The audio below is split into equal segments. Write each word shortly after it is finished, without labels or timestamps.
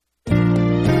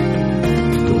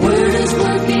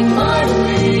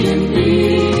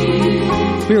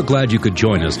We're glad you could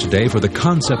join us today for the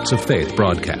Concepts of Faith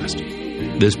broadcast.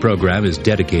 This program is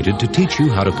dedicated to teach you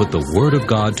how to put the Word of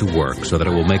God to work so that it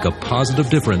will make a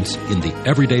positive difference in the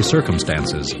everyday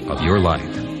circumstances of your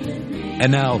life.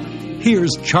 And now, here's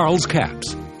Charles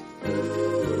Capps.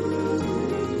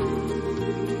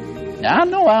 Now, I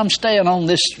know I'm staying on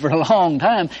this for a long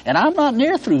time, and I'm not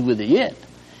near through with it yet.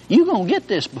 You're going to get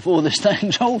this before this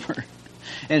thing's over,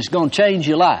 and it's going to change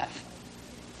your life.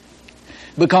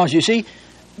 Because, you see,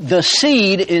 the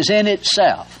seed is in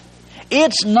itself.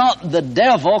 It's not the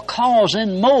devil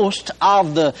causing most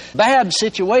of the bad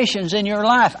situations in your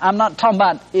life. I'm not talking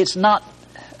about, it's not,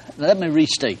 let me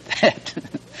restate that.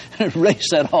 Erase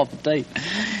that off the tape.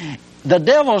 The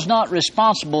devil's not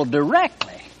responsible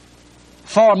directly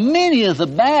for many of the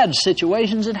bad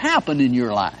situations that happen in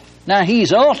your life. Now,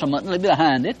 he's ultimately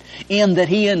behind it in that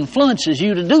he influences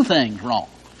you to do things wrong.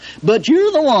 But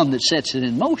you're the one that sets it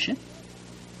in motion.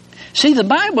 See, the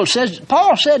Bible says,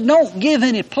 Paul said, don't give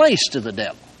any place to the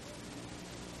devil.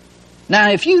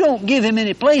 Now, if you don't give him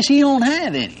any place, he don't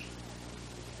have any.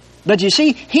 But you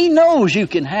see, he knows you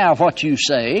can have what you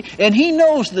say, and he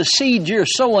knows the seed you're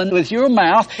sowing with your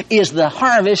mouth is the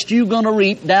harvest you're going to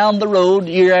reap down the road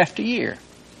year after year.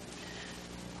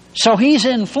 So he's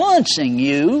influencing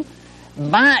you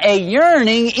by a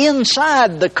yearning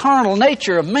inside the carnal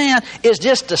nature of man is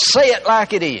just to say it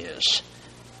like it is.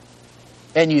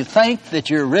 And you think that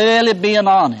you're really being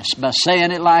honest by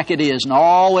saying it like it is and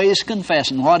always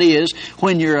confessing what is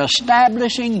when you're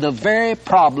establishing the very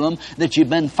problem that you've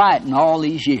been fighting all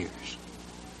these years.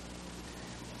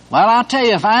 Well, I'll tell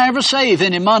you, if I ever save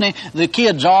any money, the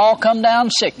kids all come down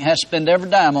sick and have to spend every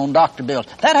dime on doctor bills.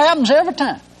 That happens every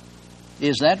time.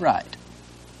 Is that right?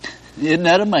 Isn't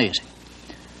that amazing?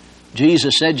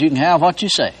 Jesus said you can have what you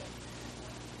say.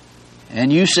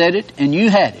 And you said it and you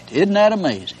had it. Isn't that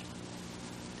amazing?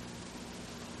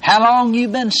 How long you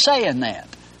been saying that?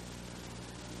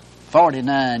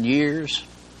 49 years.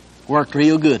 Worked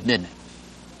real good, didn't it?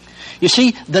 You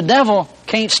see, the devil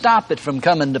can't stop it from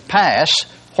coming to pass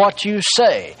what you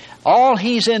say. All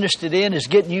he's interested in is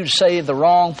getting you to say the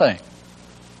wrong thing.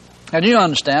 Now, do you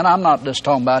understand? I'm not just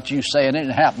talking about you saying it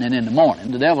and happening in the morning.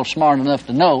 The devil's smart enough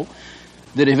to know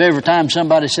that if every time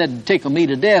somebody said, tickle me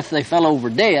to death, they fell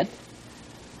over dead,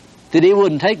 that it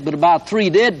wouldn't take but about 3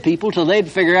 dead people till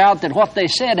they'd figure out that what they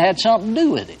said had something to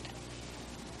do with it.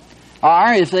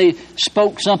 Or if they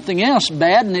spoke something else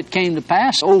bad and it came to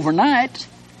pass overnight,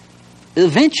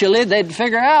 eventually they'd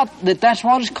figure out that that's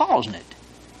what is causing it.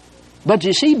 But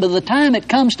you see, by the time it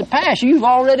comes to pass, you've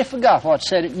already forgot what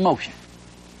set it in motion.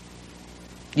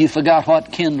 You forgot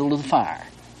what kindled the fire.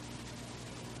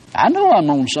 I know I'm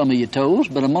on some of your toes,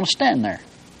 but I'm going to stand there.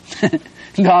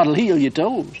 God will heal your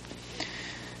toes.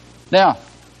 Now,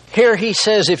 here he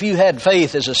says, if you had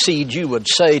faith as a seed, you would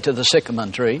say to the sycamore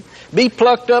tree, be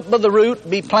plucked up by the root,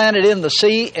 be planted in the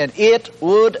sea, and it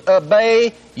would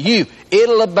obey you.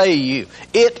 It'll obey you.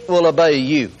 It will obey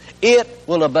you. It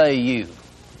will obey you.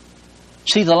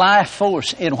 See, the life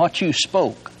force in what you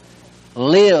spoke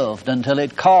lived until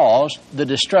it caused the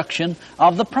destruction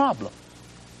of the problem.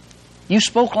 You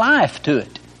spoke life to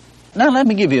it. Now, let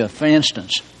me give you, for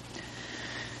instance,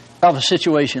 of a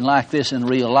situation like this in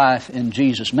real life in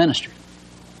Jesus' ministry.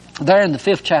 There in the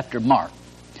 5th chapter of Mark,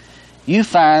 you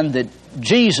find that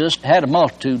Jesus had a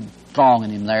multitude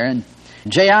thronging him there, and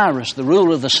Jairus, the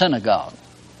ruler of the synagogue,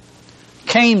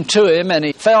 came to him and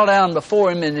he fell down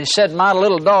before him and he said, my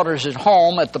little daughter's at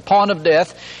home at the point of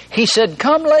death. He said,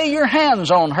 come lay your hands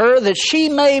on her that she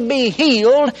may be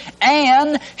healed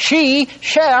and she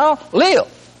shall live.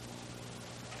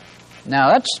 Now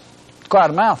that's quite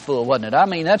a mouthful, wasn't it? I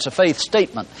mean, that's a faith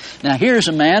statement. Now here's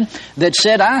a man that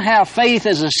said, I have faith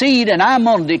as a seed and I'm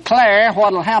going to declare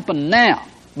what will happen now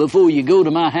before you go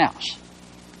to my house.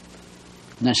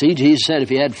 Now see, Jesus said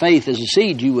if you had faith as a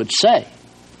seed, you would say.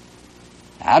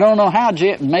 I don't know how,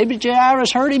 maybe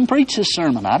Jairus heard him preach this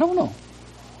sermon. I don't know.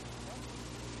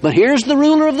 But here's the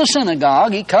ruler of the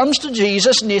synagogue. He comes to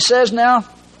Jesus and he says, now,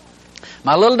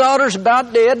 my little daughter's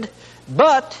about dead,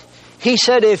 but he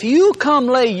said, if you come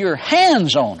lay your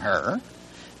hands on her,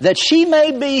 that she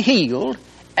may be healed,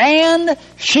 and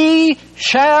she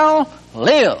shall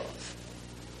live.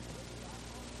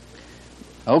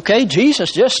 Okay,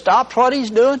 Jesus just stopped what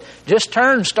he's doing, just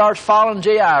turned and starts following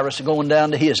Jairus going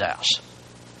down to his house.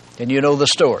 And you know the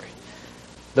story.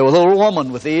 There was a little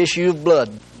woman with the issue of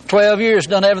blood. 12 years,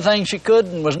 done everything she could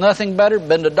and was nothing better.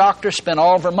 Been to doctor, spent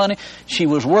all of her money. She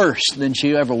was worse than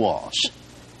she ever was.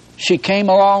 She came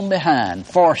along behind,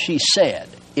 for she said,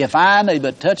 if I may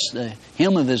but touch the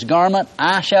hem of his garment,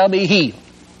 I shall be healed.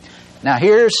 Now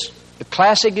here's A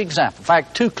classic example, in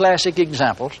fact, two classic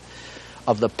examples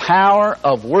of the power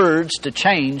of words to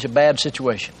change a bad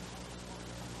situation.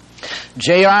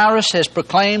 Jairus has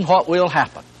proclaimed what will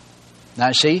happen.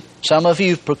 Now see, some of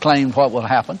you have proclaimed what will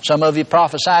happen. Some of you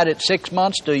prophesied it 6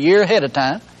 months to a year ahead of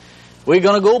time. We're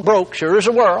going to go broke, sure as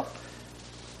the world.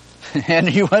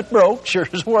 And you went broke, sure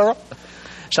as the world.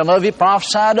 Some of you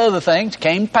prophesied other things,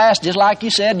 came past just like you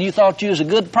said, and you thought you was a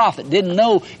good prophet. Didn't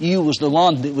know you was the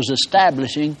one that was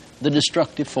establishing the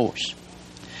destructive force.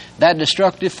 That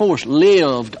destructive force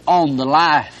lived on the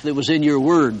life that was in your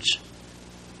words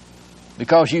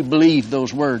because you believed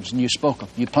those words and you spoke them.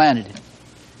 You planted it.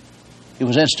 It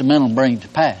was instrumental in bringing it to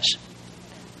pass.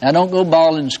 Now don't go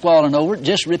bawling and squalling over it.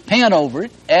 Just repent over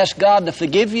it. Ask God to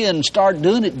forgive you and start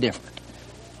doing it different.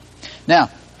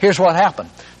 Now, here's what happened.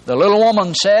 The little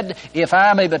woman said, if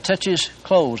I may but touch his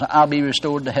clothes, I'll be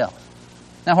restored to health.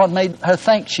 Now, what made her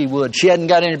think she would? She hadn't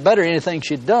got any better. Anything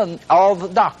she'd done, all the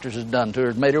doctors had done to her,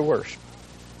 had made her worse.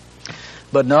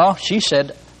 But no, she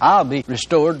said, I'll be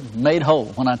restored, made whole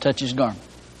when I touch his garment.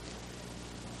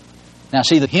 Now,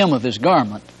 see, the hem of his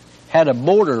garment had a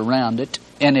border around it,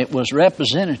 and it was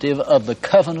representative of the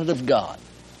covenant of God.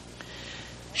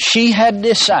 She had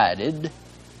decided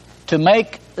to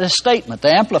make a statement.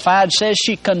 The Amplified says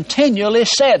she continually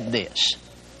said this.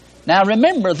 Now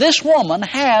remember, this woman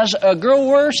has a grow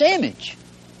worse image.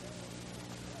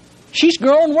 She's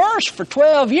grown worse for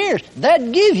 12 years.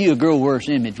 That'd give you a grow worse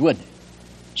image, wouldn't it?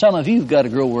 Some of you have got a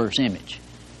grow worse image.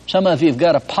 Some of you have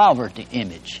got a poverty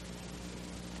image.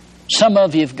 Some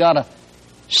of you have got a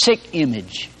sick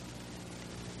image.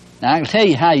 Now I can tell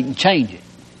you how you can change it.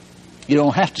 You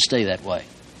don't have to stay that way.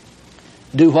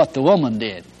 Do what the woman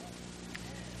did.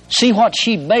 See, what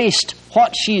she based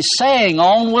what she's saying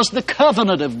on was the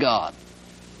covenant of God,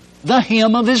 the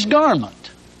hem of his garment.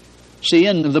 See,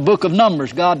 in the book of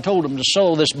Numbers, God told them to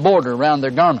sew this border around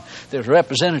their garment that was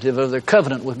representative of their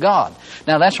covenant with God.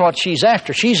 Now that's what she's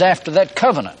after. She's after that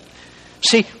covenant.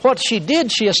 See, what she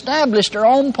did, she established her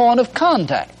own point of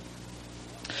contact.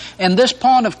 And this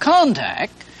point of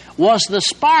contact was the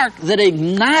spark that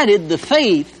ignited the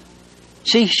faith.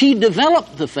 See, she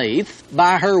developed the faith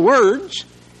by her words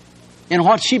and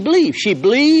what she believed. She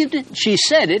believed, she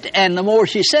said it, and the more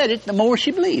she said it, the more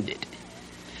she believed it.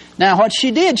 Now what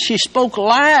she did, she spoke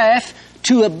life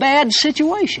to a bad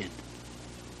situation.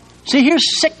 See,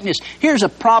 here's sickness. Here's a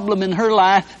problem in her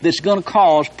life that's going to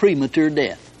cause premature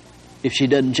death if she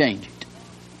doesn't change it.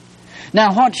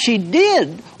 Now what she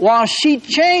did was she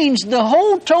changed the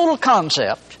whole total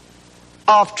concept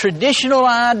of traditional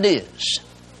ideas.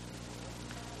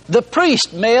 The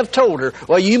priest may have told her,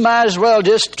 well, you might as well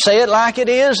just say it like it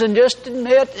is and just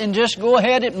admit and just go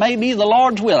ahead. It may be the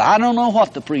Lord's will. I don't know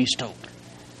what the priest told her.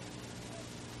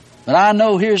 But I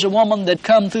know here's a woman that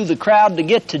come through the crowd to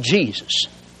get to Jesus.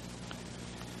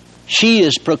 She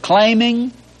is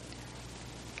proclaiming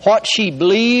what she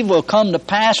believed will come to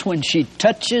pass when she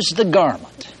touches the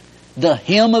garment, the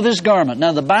hem of his garment.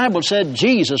 Now the Bible said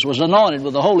Jesus was anointed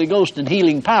with the Holy Ghost and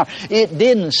healing power. It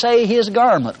didn't say his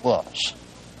garment was.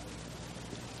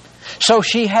 So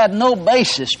she had no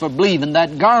basis for believing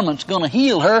that garment's going to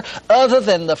heal her other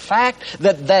than the fact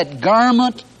that that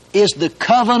garment is the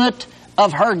covenant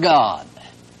of her God.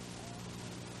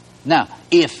 Now,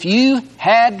 if you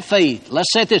had faith,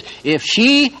 let's say this, if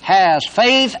she has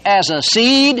faith as a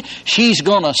seed, she's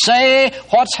going to say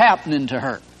what's happening to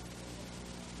her.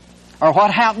 Or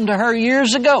what happened to her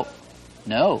years ago.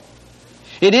 No.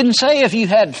 It didn't say if you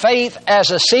had faith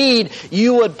as a seed,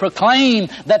 you would proclaim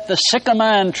that the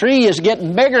sycamore tree is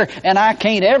getting bigger and I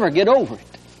can't ever get over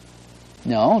it.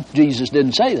 No, Jesus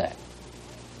didn't say that.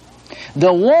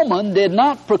 The woman did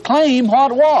not proclaim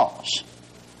what was.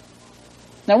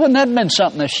 Now, wouldn't that have been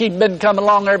something if she'd been coming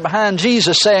along there behind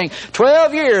Jesus saying,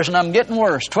 12 years and I'm getting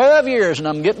worse, 12 years and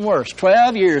I'm getting worse,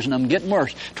 12 years and I'm getting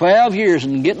worse, 12 years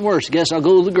and I'm getting worse. Guess I'll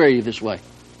go to the grave this way.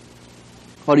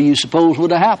 What do you suppose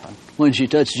would have happened when she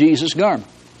touched Jesus' garment?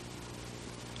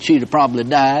 She'd have probably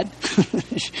died.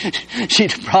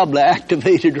 She'd have probably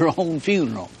activated her own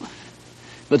funeral.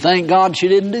 But thank God she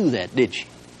didn't do that, did she?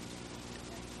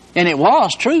 And it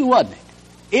was true, wasn't it?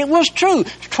 It was true.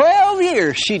 12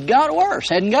 years she'd got worse,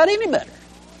 hadn't got any better.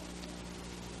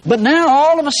 But now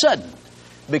all of a sudden,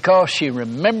 because she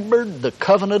remembered the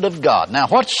covenant of God. Now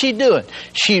what's she doing?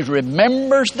 She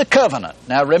remembers the covenant.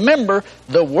 Now remember,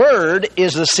 the Word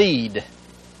is the seed.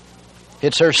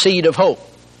 It's her seed of hope.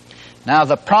 Now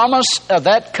the promise of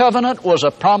that covenant was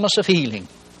a promise of healing.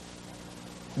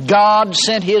 God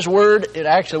sent His Word. It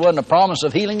actually wasn't a promise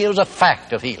of healing, it was a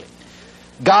fact of healing.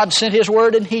 God sent His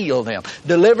Word and healed them,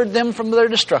 delivered them from their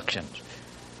destructions.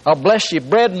 I'll bless you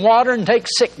bread and water and take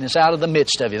sickness out of the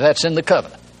midst of you. That's in the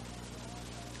covenant.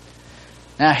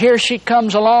 Now here she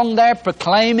comes along there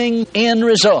proclaiming end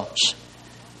results.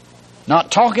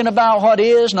 Not talking about what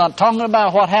is, not talking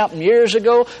about what happened years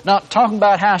ago, not talking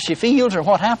about how she feels or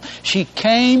what happened. She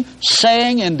came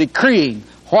saying and decreeing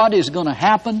what is going to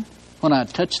happen when I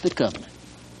touch the covenant.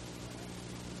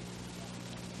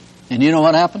 And you know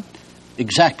what happened?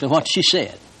 Exactly what she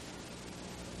said.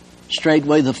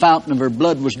 Straightway the fountain of her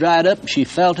blood was dried up and she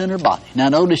felt in her body. Now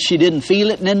notice she didn't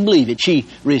feel it and didn't believe it. She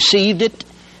received it.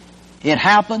 It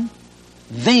happened.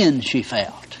 Then she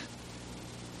felt.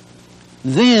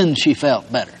 Then she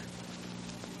felt better.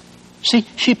 See,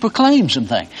 she proclaimed some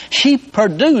things. She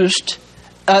produced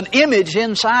an image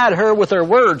inside her with her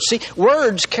words. See,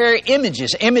 words carry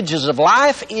images. Images of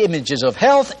life, images of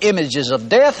health, images of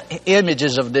death,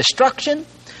 images of destruction.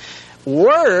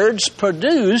 Words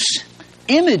produce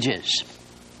images.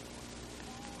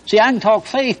 See, I can talk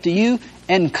faith to you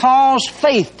and cause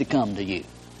faith to come to you.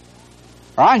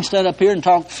 Or I can stand up here and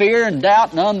talk fear and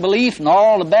doubt and unbelief and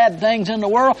all the bad things in the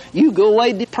world. You go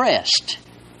away depressed.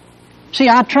 See,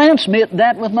 I transmit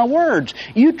that with my words.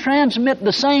 You transmit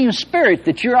the same spirit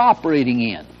that you're operating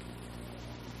in.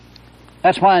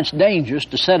 That's why it's dangerous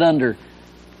to sit under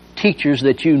teachers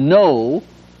that you know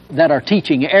that are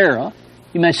teaching error.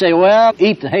 You may say, well,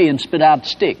 eat the hay and spit out the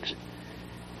sticks.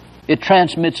 It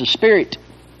transmits a spirit.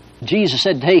 Jesus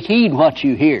said, take heed what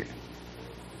you hear.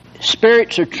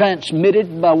 Spirits are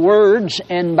transmitted by words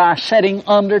and by sitting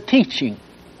under teaching.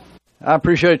 I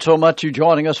appreciate so much you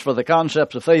joining us for the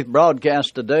Concepts of Faith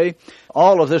broadcast today.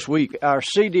 All of this week, our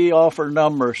CD offer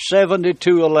number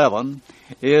 7211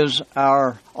 is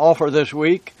our offer this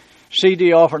week.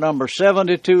 CD offer number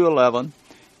 7211.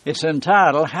 It's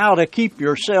entitled, How to Keep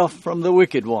Yourself from the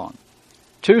Wicked One.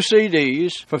 2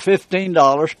 CDs for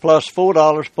 $15 plus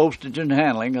 $4 postage and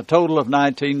handling, a total of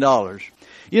 $19.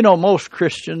 You know, most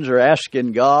Christians are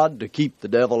asking God to keep the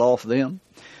devil off them.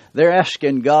 They're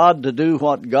asking God to do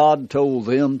what God told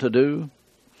them to do.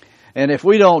 And if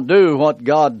we don't do what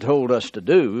God told us to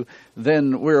do,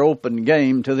 then we're open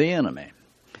game to the enemy.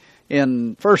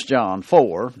 In 1 John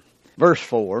 4, verse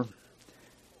 4,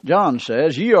 John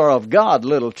says, Ye are of God,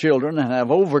 little children, and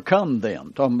have overcome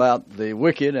them. Talking about the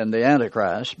wicked and the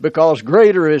Antichrist. Because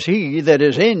greater is he that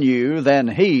is in you than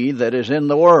he that is in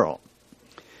the world.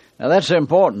 Now that's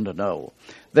important to know,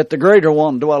 that the greater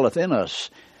one dwelleth in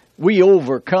us. We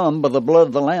overcome by the blood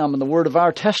of the Lamb and the word of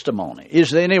our testimony.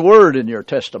 Is there any word in your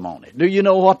testimony? Do you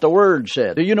know what the word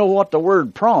said? Do you know what the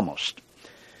word promised?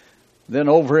 Then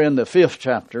over in the 5th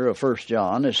chapter of 1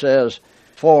 John, it says,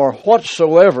 For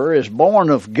whatsoever is born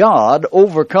of God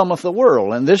overcometh the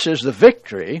world. And this is the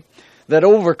victory that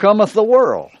overcometh the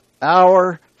world,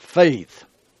 our faith.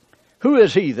 Who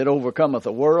is he that overcometh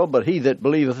the world but he that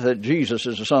believeth that Jesus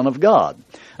is the Son of God?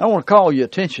 I want to call your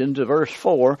attention to verse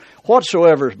 4.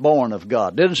 Whatsoever is born of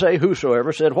God. Didn't say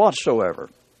whosoever, said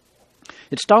whatsoever.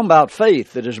 It's talking about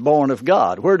faith that is born of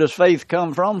God. Where does faith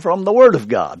come from? From the Word of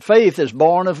God. Faith is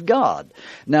born of God.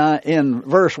 Now, in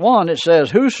verse 1, it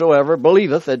says, Whosoever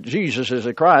believeth that Jesus is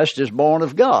the Christ is born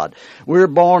of God. We're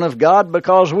born of God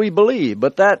because we believe.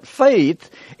 But that faith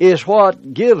is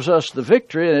what gives us the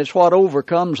victory, and it's what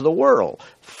overcomes the world.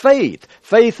 Faith.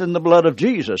 Faith in the blood of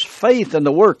Jesus. Faith in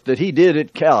the work that He did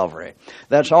at Calvary.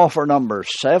 That's offer number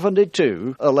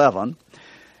 7211.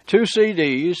 2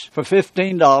 CDs for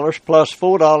 $15 plus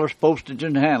 $4 postage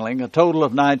and handling, a total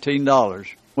of $19.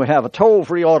 We have a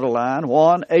toll-free order line,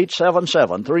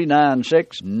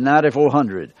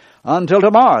 1-877-396-9400. Until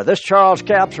tomorrow, this Charles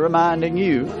Capps reminding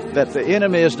you that the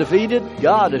enemy is defeated,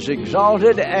 God is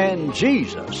exalted, and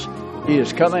Jesus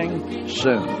is coming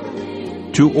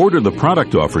soon. To order the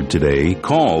product offered today,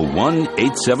 call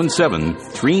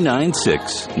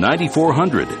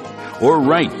 1-877-396-9400 or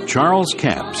write Charles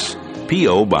Capps,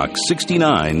 P.O. Box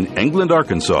 69, England,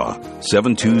 Arkansas,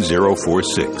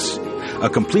 72046. A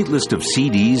complete list of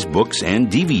CDs, books,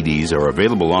 and DVDs are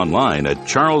available online at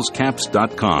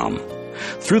charlescapps.com.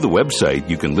 Through the website,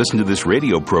 you can listen to this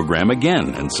radio program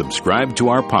again and subscribe to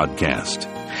our podcast.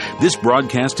 This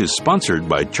broadcast is sponsored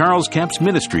by Charles Capps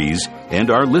Ministries and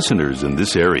our listeners in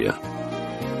this area.